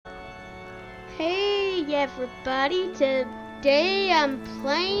Hey everybody, today I'm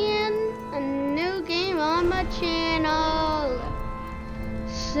playing a new game on my channel.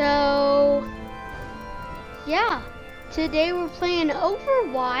 So, yeah, today we're playing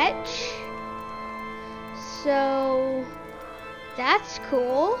Overwatch. So, that's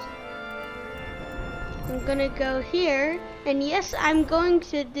cool. I'm gonna go here, and yes, I'm going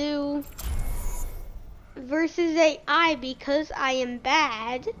to do versus AI because I am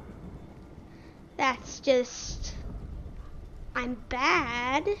bad. That's just, I'm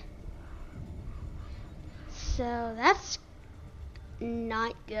bad. So that's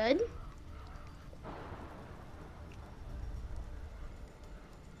not good.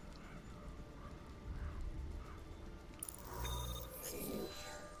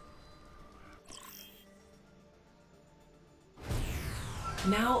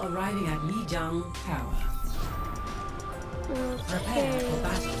 Now arriving at Lijiang Tower. Prepare for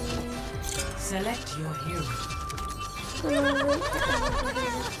battle. Select your hero.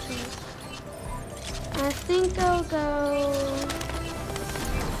 I think I'll go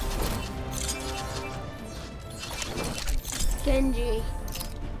Genji.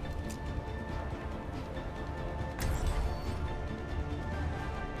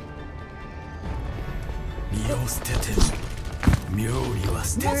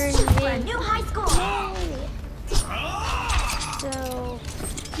 For a new high score. So,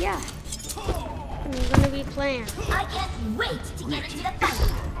 yeah, I'm gonna be playing. I can't wait to get into the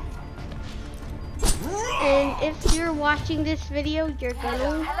fight. And if you're watching this video, you're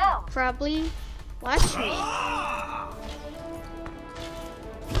gonna probably watch me.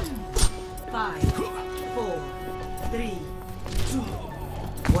 5, 4, 3, 2,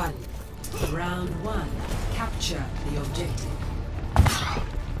 1. Round 1. Capture the objective.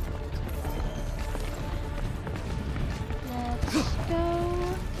 Let's go.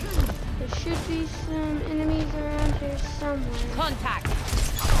 There should be some enemies around here somewhere. Contact.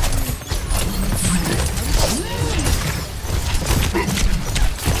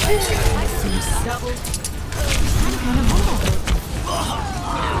 Double.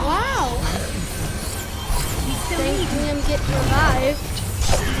 Wow. Thankfully I'm getting revived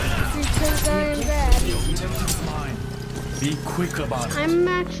because I am bad. Be quick about it. I'm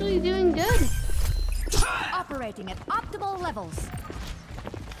actually doing good. Operating at optimal levels.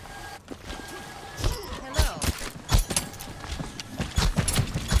 Hello.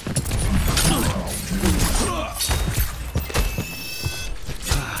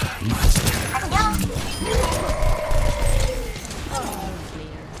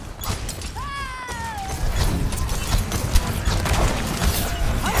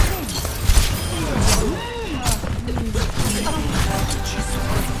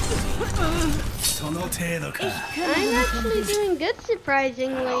 I'm actually doing good,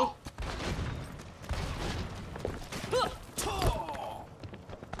 surprisingly.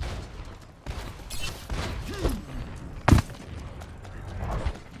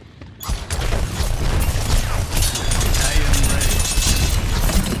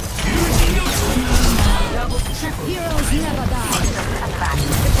 Heroes never die.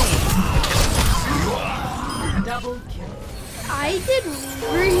 Double kill. I did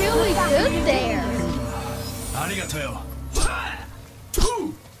really good there.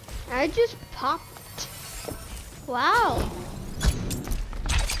 I just popped. Wow.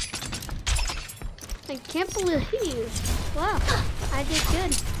 I can't believe. Wow. I did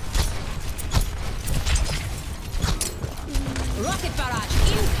good. Rocket barrage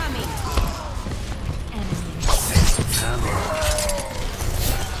incoming.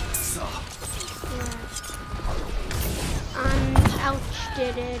 I'm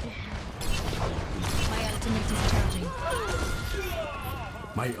outstitted.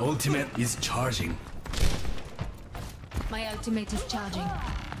 My ultimate is charging. My ultimate is charging.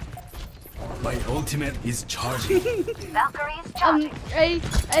 My ultimate is charging. Valkyrie's charging.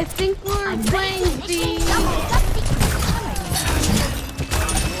 I think we're playing the.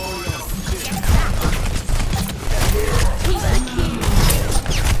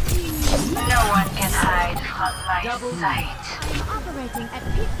 No one can hide from my Double sight. Operating at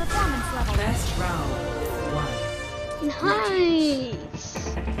peak performance level. Best round 1. Nice.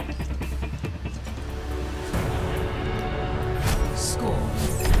 Score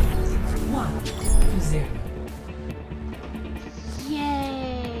 1-0.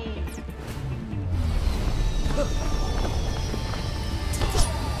 Yay.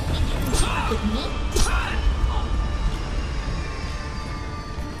 With me?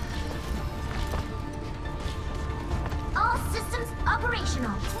 All systems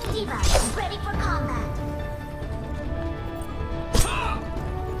operational. Diva is ready for combat.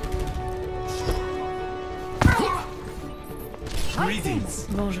 Greetings.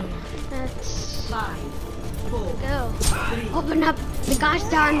 Bonjour. Let's 5, 4, go. 3, Open up the gosh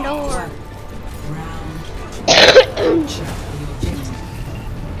darn door. round. Capture the objective.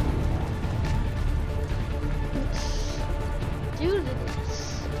 Let's do this.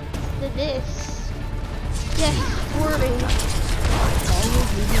 Do this. Yes, squirting.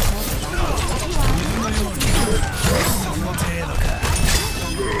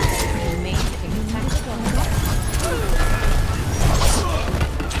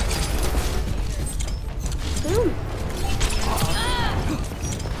 Boom.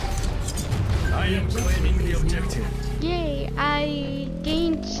 I am claiming the objective. Yay, I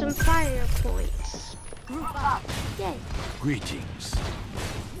gained some fire points. Yay. Greetings.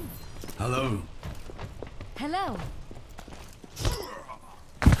 Hello. Hello.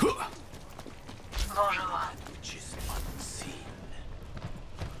 Just unseen.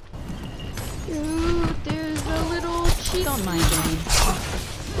 Ooh, there's a little cheat. Don't mind me.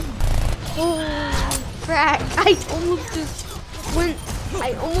 Oh, frack. I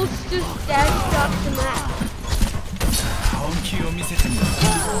almost just dashed off the map. 本気を見せてみろ。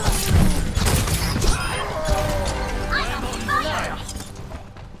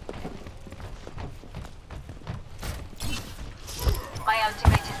 My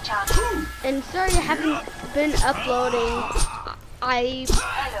ultimate is charging. And sorry I haven't been uploading. I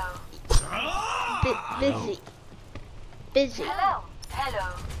Hello. busy. Hello.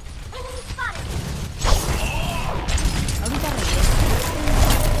 Hello. Enemy spotted.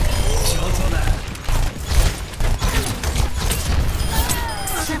 仕事だ。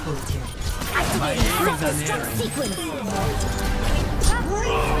 Triple kill. My aim is unerring.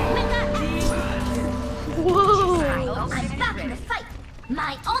 Whoa! I'm back in the fight.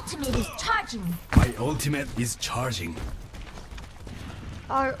 My ultimate is charging. My ultimate is charging.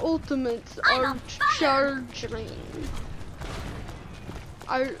 Our ultimates I'm are on fire. charging.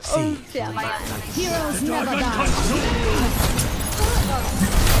 Our See. ultimates. Heroes never die.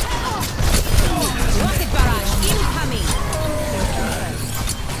 Rocket barrage incoming.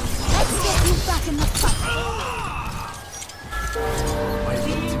 My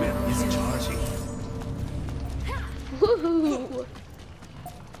ultimate is charging. Woohoo!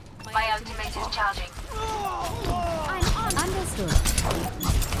 My ultimate is charging. Understood.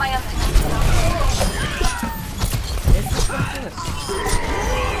 My ultimate is charging.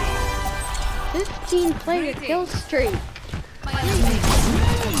 15-player kill streak.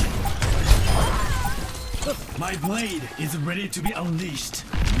 My blade is ready to be unleashed.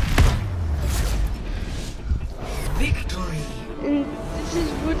 Victory. And this is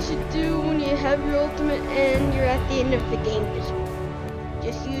what you do when you have your ultimate and you're at the end of the game.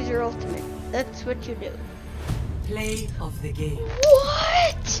 Just use your ultimate. That's what you do. Play of the game.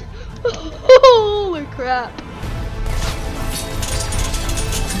 What? Holy crap.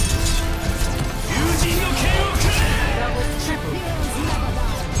 Double triple.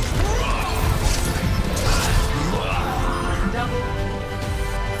 Double.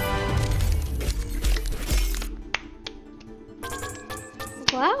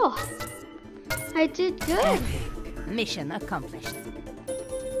 Wow. I did good. Mission accomplished.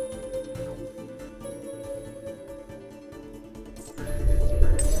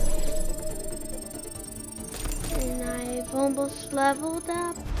 And I've almost leveled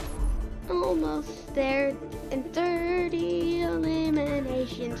up. Almost there in 30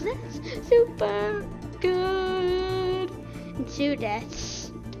 eliminations. That's super good. And 2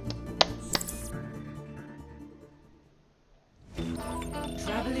 deaths.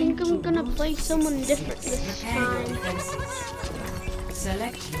 I think I'm gonna play someone different this Prepare your time. defenses.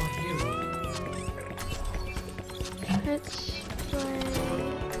 Select your hero. Let's play.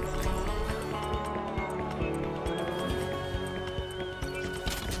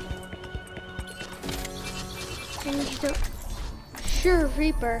 Sure,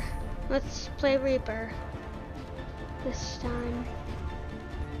 Reaper. Let's play Reaper this time.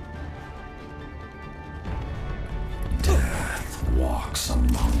 Walks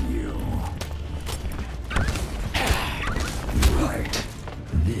among you. Right.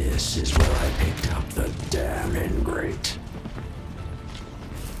 This is where I picked up the damn ingrate.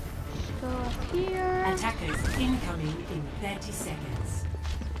 Go up here. Attackers incoming in 30 seconds.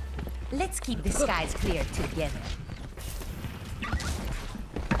 Let's keep the skies clear together.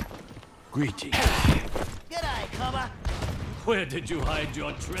 Greetings. G'day, Cobber. Where did you hide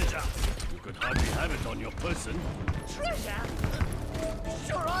your treasure? You could hardly have it on your person. Treasure?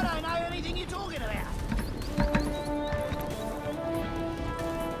 Sure, I don't know anything you're talking about. Go.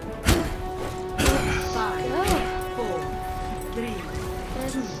 4, 3,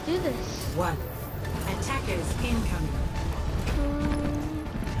 Let's do this. 1. Attackers incoming.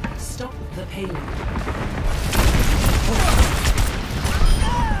 Stop the payload.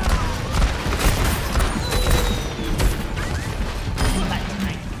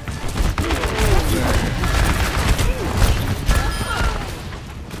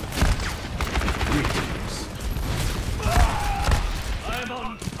 I'm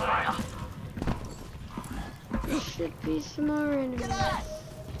on fire. There should be some more enemies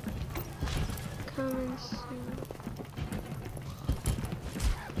coming soon.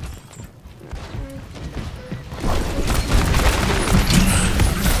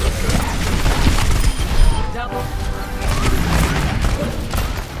 Double.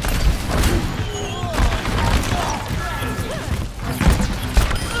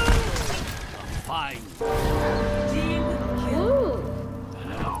 Fine. Ooh,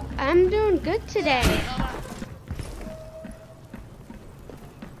 I'm doing good today.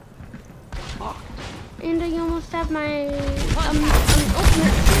 And I almost have my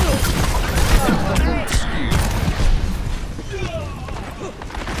ultimate too.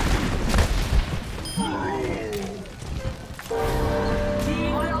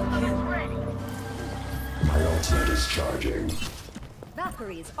 My ultimate is charging.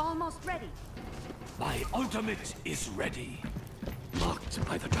 Valkyrie is almost ready. My ultimate is ready. Marked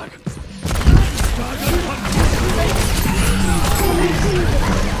by the dragon.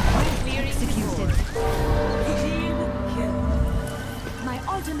 Executed. My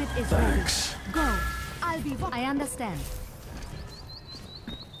ultimate is Thanks. ready. Go. I'll be. I understand.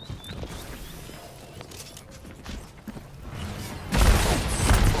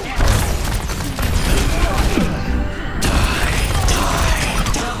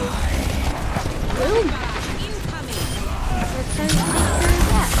 Boom. Let's take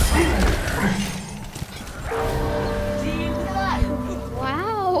that.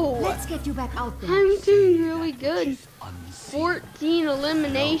 Wow. Let's get you back out there. I'm doing really good. 14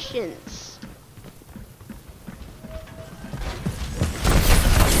 eliminations.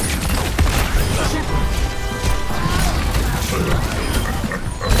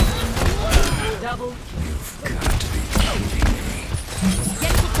 Double. You've got to be kidding me.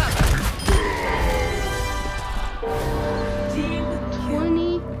 Get to cover. Team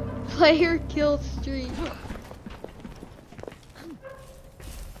 20 player kill streak.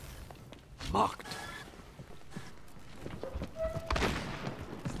 Marked.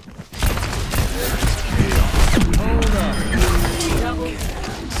 double.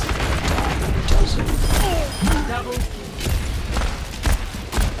 Double.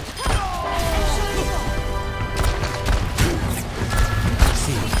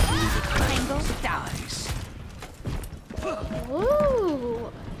 Tango down.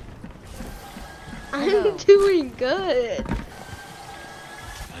 Ooh. I'm doing good.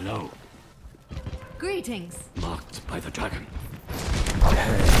 Hello. Greetings. Marked by the dragon.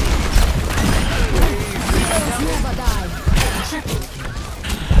 Never die.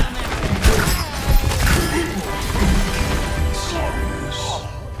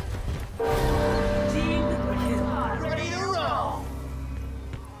 Ready to roll.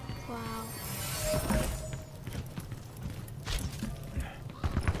 Wow.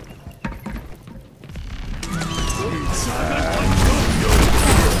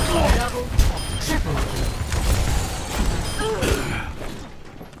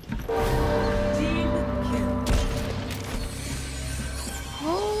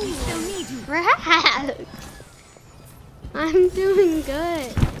 Holy crap! I'm doing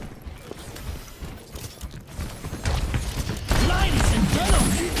good. Ladies and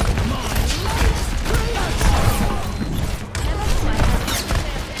gentlemen,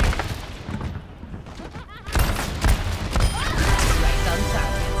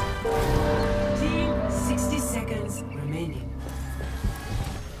 Team 60 seconds remaining.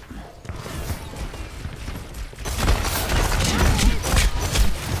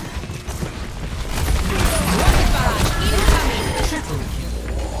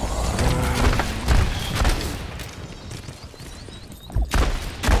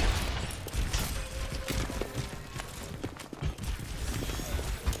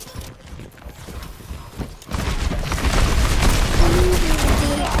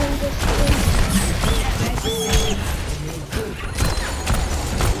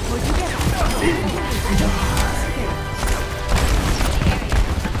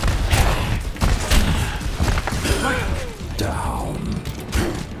 Down.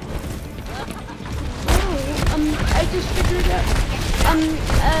 I just figured out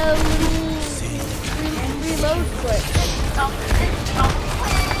a little reload glitch.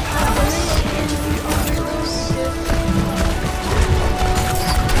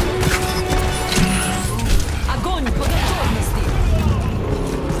 Огонь по готовности!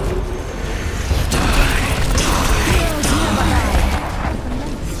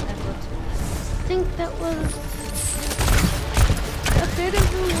 bit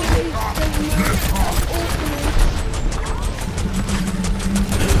of a waste of my ultimate.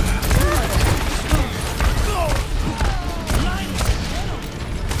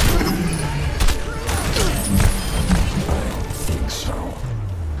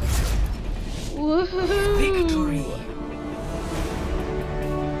 Woohoo! Victory.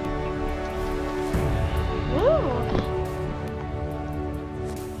 Woo!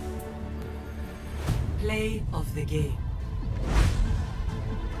 Play of the game.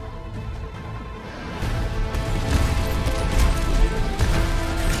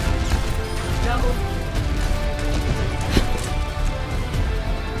 Double.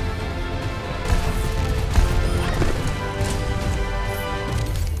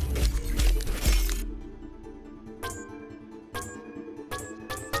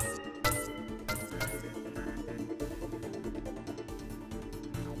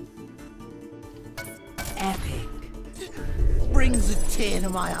 Epic. Brings a tear to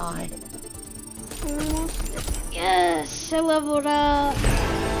my eye. Yes, I leveled up.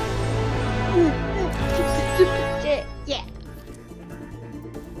 Yeah.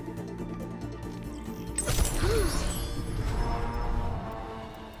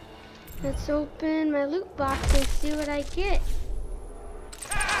 Let's open my loot box and see what I get.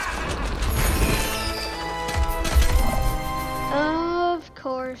 Of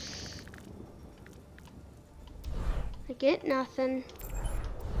course. I get nothing.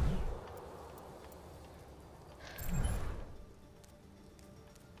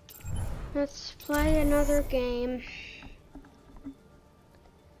 Let's play another game.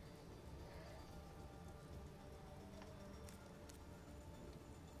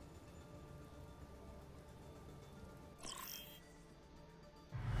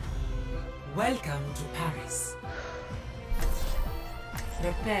 Welcome to Paris.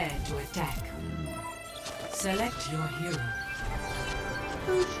 Prepare to attack. Select your hero.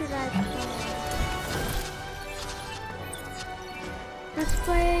 Who should I play? Let's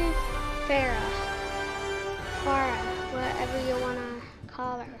play Farah. Farah, whatever you want to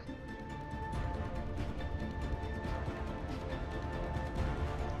call her.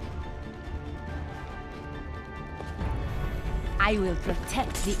 I will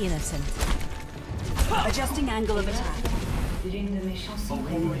protect the innocent. Adjusting angle of attack. A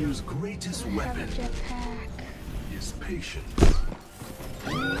warrior's greatest Have a weapon jetpack. is patience.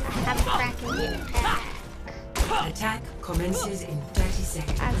 Have a cracking jetpack. Attack commences in 30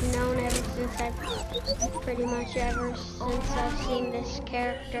 seconds. I've known ever since pretty much ever since I've seen this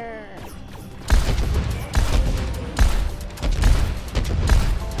character.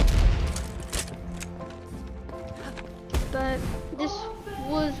 But this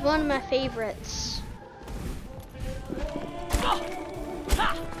was one of my favorites.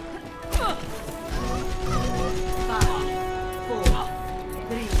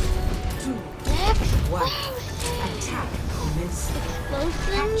 1. Attack commences.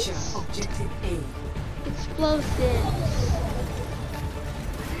 Capture Explosives. objective A. Explosives.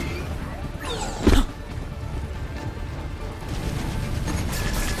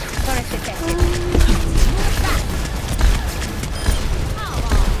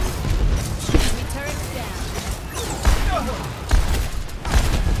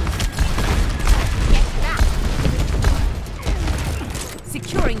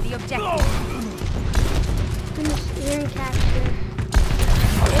 Securing the objective. You're in capture.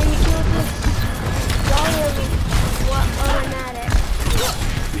 And kill this volume automatic.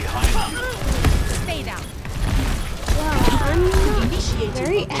 Behind you. Stay down. Wow, I'm not Initiating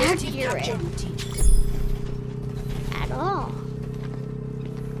very objective capture accurate routine. at all.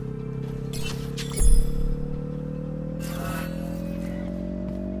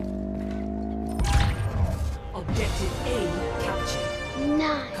 Objective A captured.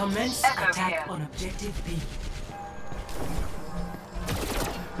 Nice. Commence attack on objective B.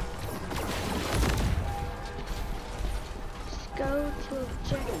 Let's go to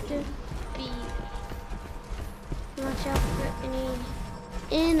objective B. Watch out for any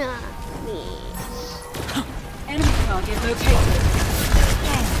enemies. Enemy target located.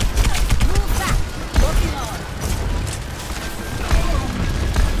 Move back. Looking on.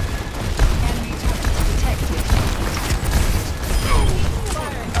 Enemy target detected.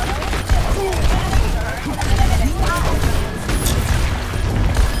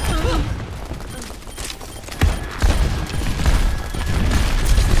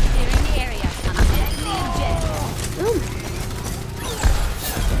 Clearing the area. Deadly jet.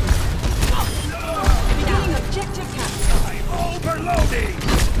 Beginning objective capture. Overloading!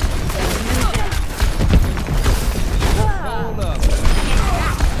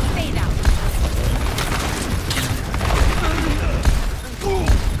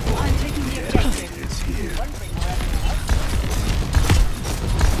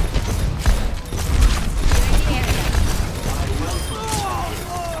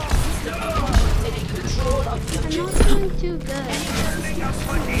 Just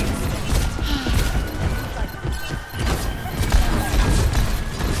what needs to be.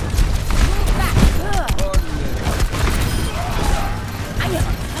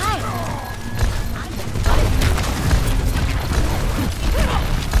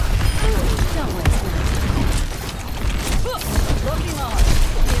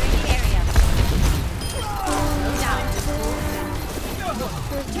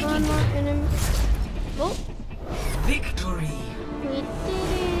 There's one more enemy. Oh, Victory. we did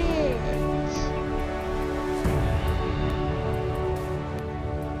it.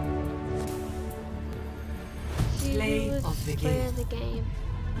 Play Let's of the play game. the game.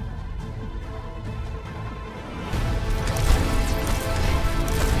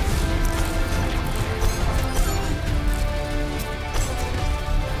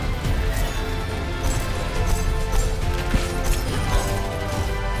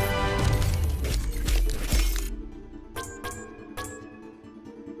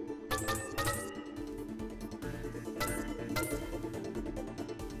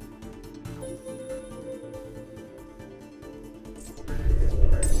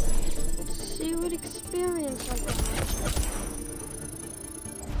 See what experience I got.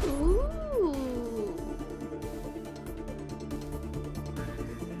 Ooh.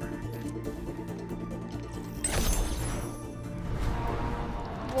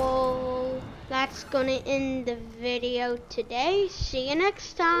 Well, that's gonna end the video today. See you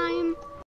next time.